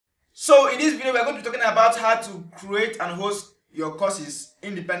So in this video, we are going to be talking about how to create and host your courses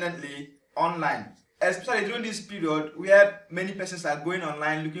independently online, especially during this period where many persons are going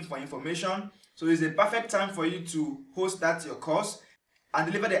online looking for information. So it's a perfect time for you to host that your course and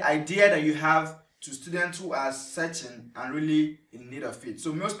deliver the idea that you have to students who are searching and really in need of it.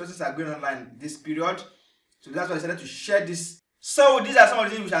 So most persons are going online this period, so that's why I decided to share this. So these are some of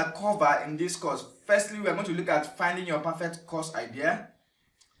the things we shall cover in this course. Firstly, we are going to look at finding your perfect course idea.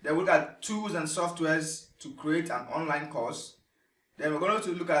 Then we'll look at tools and softwares to create an online course. Then we're going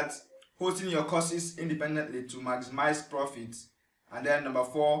to look at hosting your courses independently to maximize profits. And then number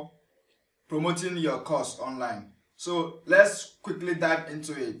 4, promoting your course online. So let's quickly dive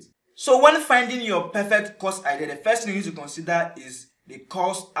into it. So when finding your perfect course idea, the first thing you need to consider is the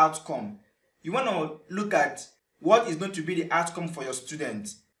course outcome. You want to look at what is going to be the outcome for your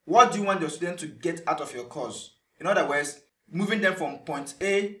student. What do you want your student to get out of your course? In other words, moving them from point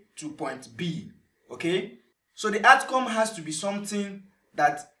A to point B. Okay? So the outcome has to be something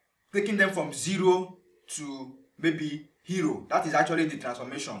that taking them from 0 to maybe hero. That is actually the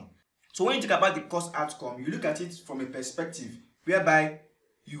transformation. So when you think about the course outcome, you look at it from a perspective whereby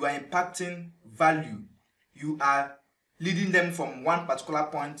you are impacting value. You are leading them from one particular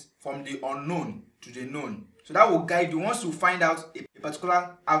point, from the unknown to the known. So that will guide you. Once you find out a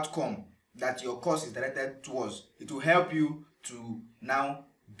particular outcome that your course is directed towards, it will help you to now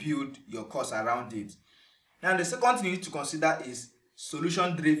build your course around it. Now the second thing you need to consider is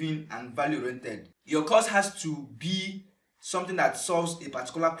solution driven and value oriented. Your course has to be something that solves a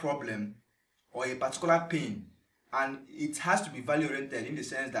particular problem or a particular pain, and it has to be value oriented in the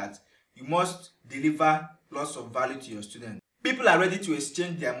sense that you must deliver lots of value to your students. People are ready to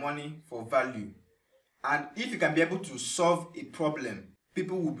exchange their money for value, and if you can be able to solve a problem,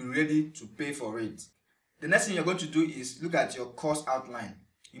 people will be ready to pay for it. The next thing you're going to do is look at your course outline.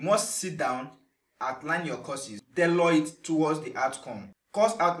 You must sit down, outline your courses, tailor it towards the outcome.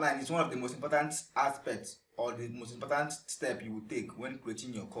 Course outline is one of the most important aspects or the most important step you will take when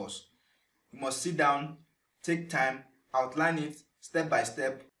creating your course. You must sit down, take time, outline it step by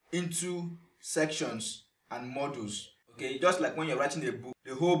step into sections and modules. Okay, just like when you're writing a book,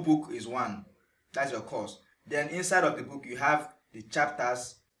 the whole book is one. That's your course. Then inside of the book you have the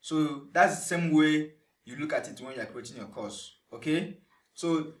chapters. So that's the same way you look at it when you're creating your course. Okay,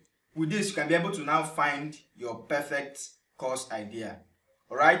 so with this you can be able to now find your perfect course idea.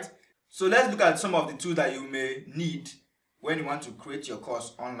 Alright, so let's look at some of the tools that you may need when you want to create your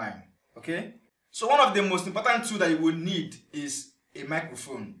course online. Okay, so one of the most important tools that you will need is a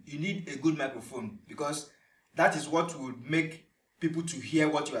microphone. You need a good microphone because that is what will make people to hear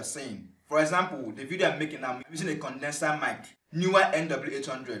what you are saying. For example, the video I'm making now, I'm using a condenser mic, newer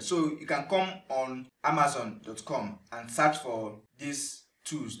NW800. So you can come on Amazon.com and search for these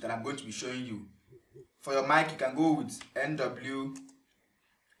tools that I'm going to be showing you. For your mic, you can go with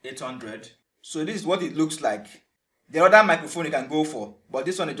NW800. So this is what it looks like. The other microphone you can go for, but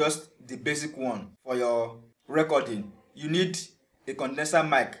this one is just the basic one for your recording. You need a condenser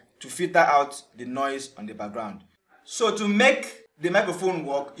mic to filter out the noise on the background. So to make the microphone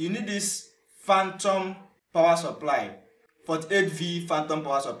work, you need this phantom power supply, 48V phantom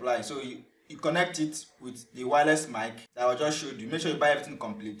power supply. So you connect it with the wireless mic that I just showed you. Make sure you buy everything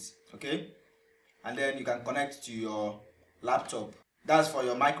complete, okay? And then you can connect to your laptop. That's for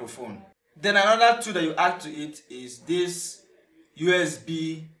your microphone. Then another tool that you add to it is this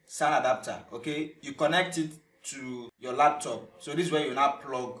USB sound adapter. Okay, you connect it to your laptop. So this is where you now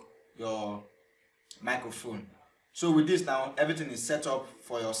plug your microphone. So with this now, everything is set up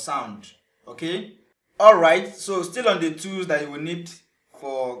for your sound. Okay, alright, so still on the tools that you will need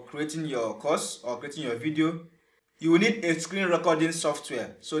for creating your course or creating your video, you will need a screen recording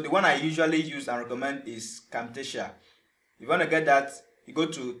software. So the one I usually use and recommend is Camtasia. If you want to get that, you go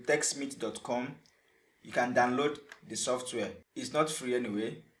to textmeet.com. You can download the software. It's not free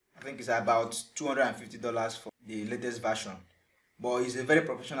anyway. I think it's about $250 for the latest version. But it's a very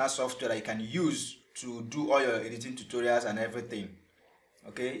professional software that you can use to do all your editing tutorials and everything.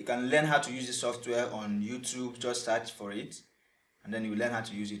 Okay, you can learn how to use the software on YouTube. Just search for it and then you learn how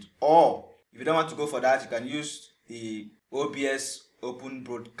to use it. Or if you don't want to go for that, you can use the OBS Open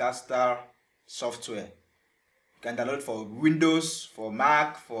Broadcaster software. You can download for Windows, for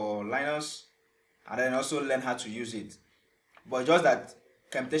Mac, for Linux, and then also learn how to use it. But just that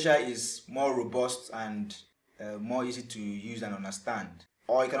Camtasia is more robust and more easy to use and understand.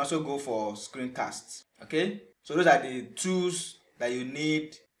 Or you can also go for screencasts. Okay, so those are the tools that you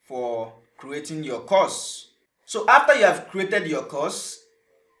need for creating your course. So after you have created your course,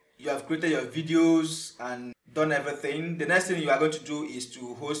 you have created your videos and done everything, the next thing you are going to do is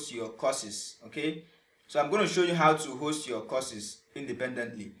to host your courses. Okay, so I'm going to show you how to host your courses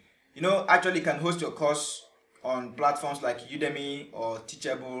independently. You know, actually you can host your course on platforms like Udemy or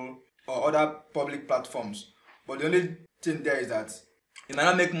Teachable or other public platforms, but the only thing there is that you might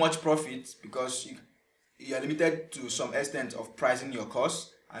not make much profit because you are limited to some extent of pricing your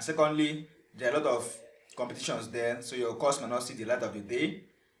course, and secondly there are a lot of competitions there, so your course might not see the light of the day,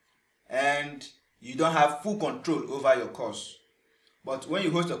 and you don't have full control over your course. But when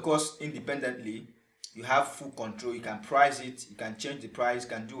you host a course independently, you have full control. You can price it, you can change the price, you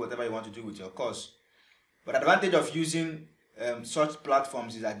can do whatever you want to do with your course. But the advantage of using such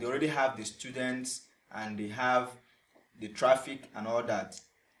platforms is that they already have the students and they have the traffic and all that.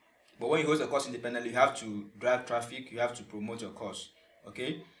 But when you host a course independently, you have to drive traffic, you have to promote your course.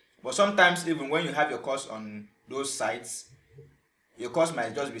 Okay, but sometimes even when you have your course on those sites, your course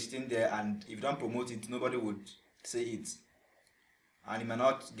might just be sitting there, and if you don't promote it, nobody would say it, and you might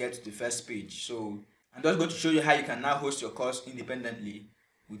not get to the first page. So I'm just going to show you how you can now host your course independently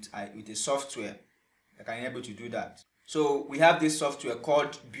with a software that can enable you to do that. So we have this software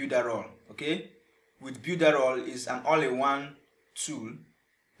called Builderall. Okay, with Builderall is an all-in-one tool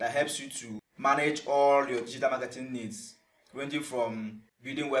that helps you to manage all your digital marketing needs, ranging from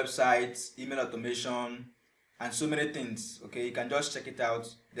building websites, email automation, and so many things. Okay, you can just check it out.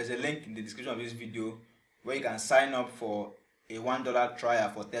 There's a link in the description of this video where you can sign up for a $1 trial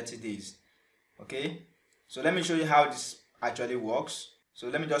for 30 days. Okay, so let me show you how this actually works. So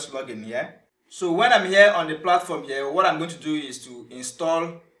let me just log in here. So when I'm here on the platform here, what I'm going to do is to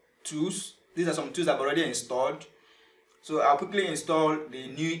install tools. These are some tools I've already installed. So I'll quickly install the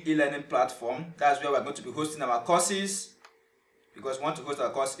new e-learning platform. That's where we're going to be hosting our courses, because we want to host our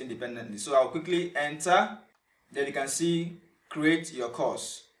course independently. So I'll quickly enter. Then you can see create your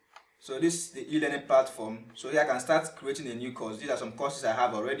course. So this is the e-learning platform. So here I can start creating a new course. These are some courses I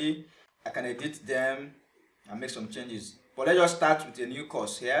have already. I can edit them and make some changes. But let's just start with a new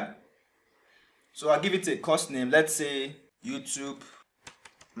course here. So I'll give it a course name. Let's say YouTube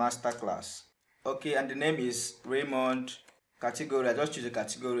Masterclass. Okay, and the name is Raymond. Category, I just choose a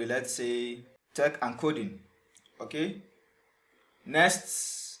category. Let's say tech and coding. Okay.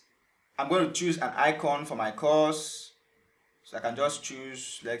 Next, I'm going to choose an icon for my course. So I can just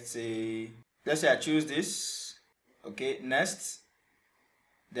choose, let's say I choose this. Okay, next,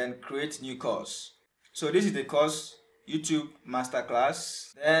 then create new course. So this is the course, YouTube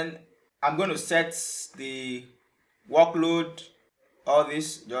Masterclass. Then I'm going to set the workload, all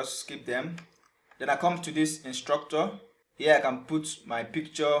this, just skip them. Then I come to this instructor. Here I can put my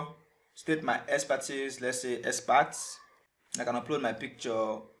picture, state my expertise, let's say experts. I can upload my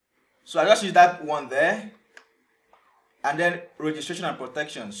picture. So I just use that one there. And then registration and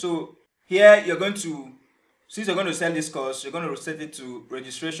protection. So here you're going to, since you're going to sell this course, you're going to set it to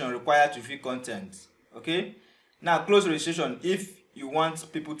registration required to view content. Okay. Now close registration if you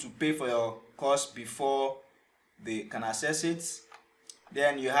want people to pay for your course before they can access it.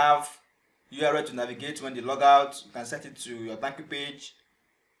 Then you have URL to navigate when they log out. You can set it to your thank you page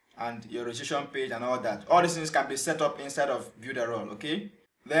and your registration page and all that. All these things can be set up inside of Builderall. Okay.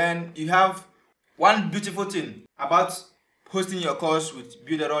 Then you have one beautiful thing about hosting your course with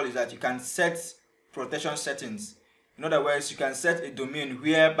Builderall is that you can set protection settings. In other words, you can set a domain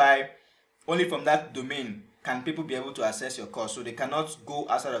whereby only from that domain can people be able to access your course. So they cannot go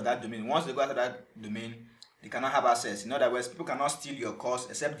outside of that domain. Once they go outside that domain, they cannot have access. In other words, people cannot steal your course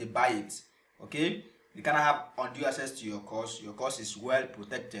except they buy it. Okay? They cannot have undue access to your course. Your course is well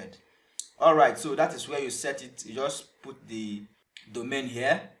protected. Alright, so that is where you set it. You just put the domain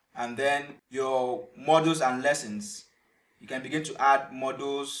here, and then your modules and lessons. You can begin to add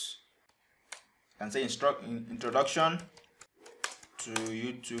modules. You can say introduction to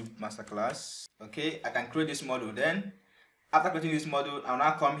YouTube Masterclass. Okay, I can create this module. Then after creating this module, I'll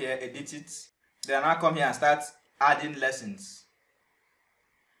now come here, edit it. Then I'll now come here and start adding lessons.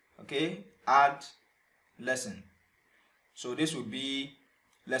 Okay, add lesson. So this will be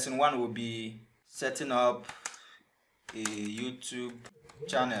lesson 1 will be setting up a YouTube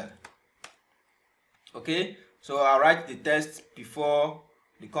channel. Okay, so I'll write the text before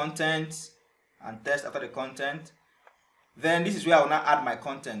the content and text after the content. Then this is where I will now add my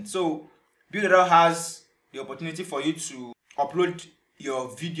content. So Builderall has the opportunity for you to upload your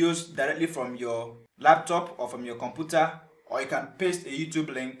videos directly from your laptop or from your computer, or you can paste a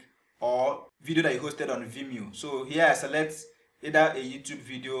YouTube link or video that you hosted on Vimeo. So here I select either a YouTube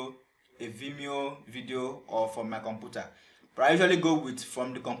video, a Vimeo video, or from my computer. But I usually go with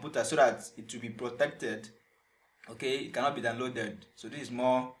from the computer so that it will be protected. Okay, it cannot be downloaded. So this is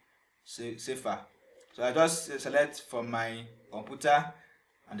more safer. So I just select from my computer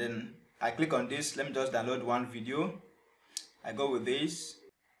and then I click on this. Let me just download one video. I go with this.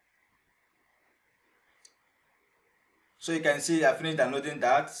 So you can see I finished downloading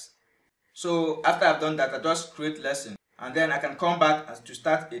that. So after I've done that, I just create lesson and then I can come back to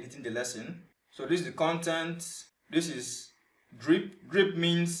start editing the lesson. So this is the content. This is drip. Drip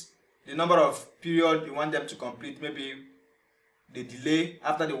means the number of period you want them to complete. Maybe the delay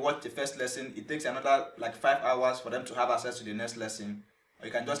after they watch the first lesson, it takes another like 5 hours for them to have access to the next lesson. Or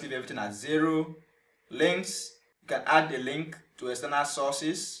you can just leave everything at 0. Links, you can add the link to external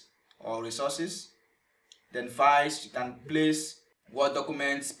sources or resources. Then files, you can place Word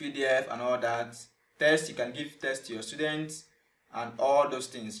documents, PDF and all that. Tests, you can give tests to your students and all those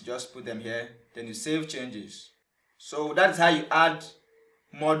things. Just put them here. Then you save changes. So that's how you add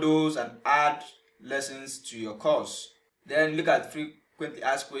modules and add lessons to your course. Then look at frequently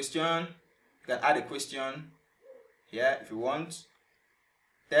asked question. You can add a question here if you want.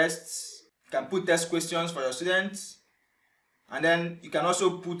 Tests, you can put test questions for your students. And then you can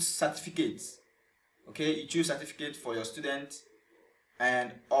also put certificates. Okay, you choose certificate for your students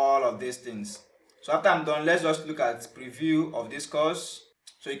and all of these things. So after I'm done, let's just look at preview of this course.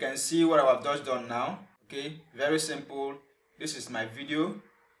 So you can see what I've just done now. Okay, very simple. This is my video.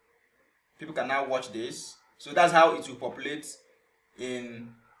 People can now watch this. So that's how it will populate in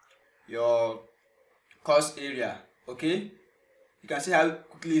your course area. Okay, you can see how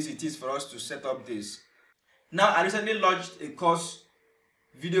quickly it is for us to set up this. Now I recently launched a course,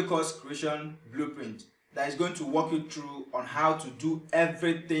 video course creation blueprint, that is going to walk you through on how to do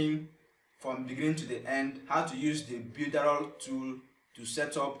everything from beginning to the end, how to use the Builderall tool to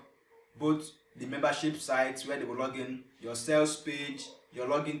set up both the membership sites where they will log in, your sales page, your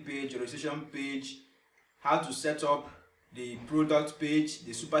login page, your registration page, how to set up the product page,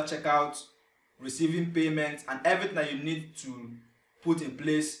 the super checkout, receiving payments, and everything that you need to put in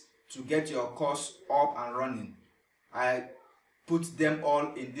place to get your course up and running. I put them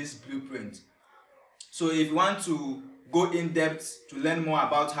all in this blueprint. So if you want to go in depth to learn more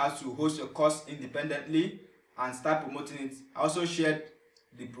about how to host your course independently and start promoting it, I also shared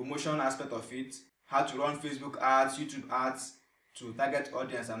the promotion aspect of it, how to run Facebook ads, YouTube ads to target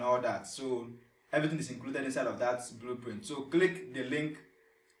audience and all that. So everything is included inside of that blueprint. So click the link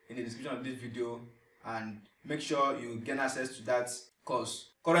in the description of this video and make sure you gain access to that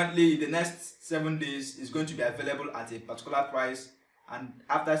course. Currently, the next 7 days is going to be available at a particular price, and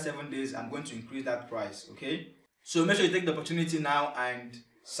after 7 days I'm going to increase that price. Okay, so make sure you take the opportunity now and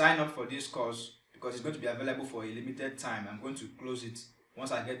sign up for this course because it's going to be available for a limited time. I'm going to close it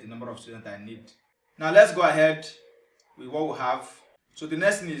once I get the number of students I need. Now let's go ahead with what we have. So the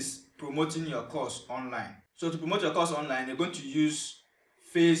next thing is promoting your course online. So to promote your course online, you're going to use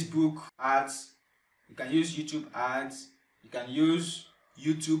Facebook ads, you can use YouTube ads, you can use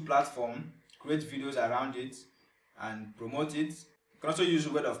YouTube platform, create videos around it and promote it. You can also use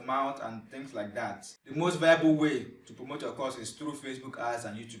word of mouth and things like that. The most viable way to promote your course is through Facebook ads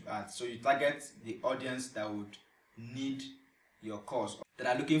and YouTube ads. So you target the audience that would need your course, that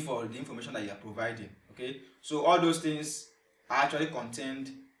are looking for the information that you are providing. Okay, so all those things are actually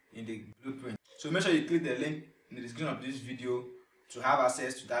contained in the blueprint. So make sure you click the link in the description of this video to have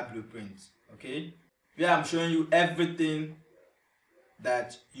access to that blueprint. Okay, where I'm showing you everything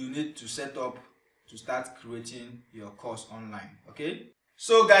that you need to set up to start creating your course online. Okay,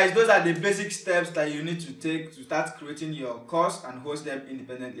 so guys, those are the basic steps that you need to take to start creating your course and host them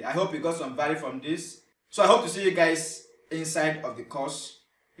independently. I hope you got some value from this. So I hope to see you guys inside of the course,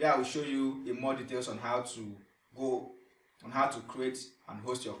 where I will show you in more details on how to create and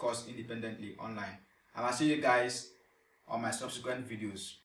host your course independently online. And I'll see you guys on my subsequent videos.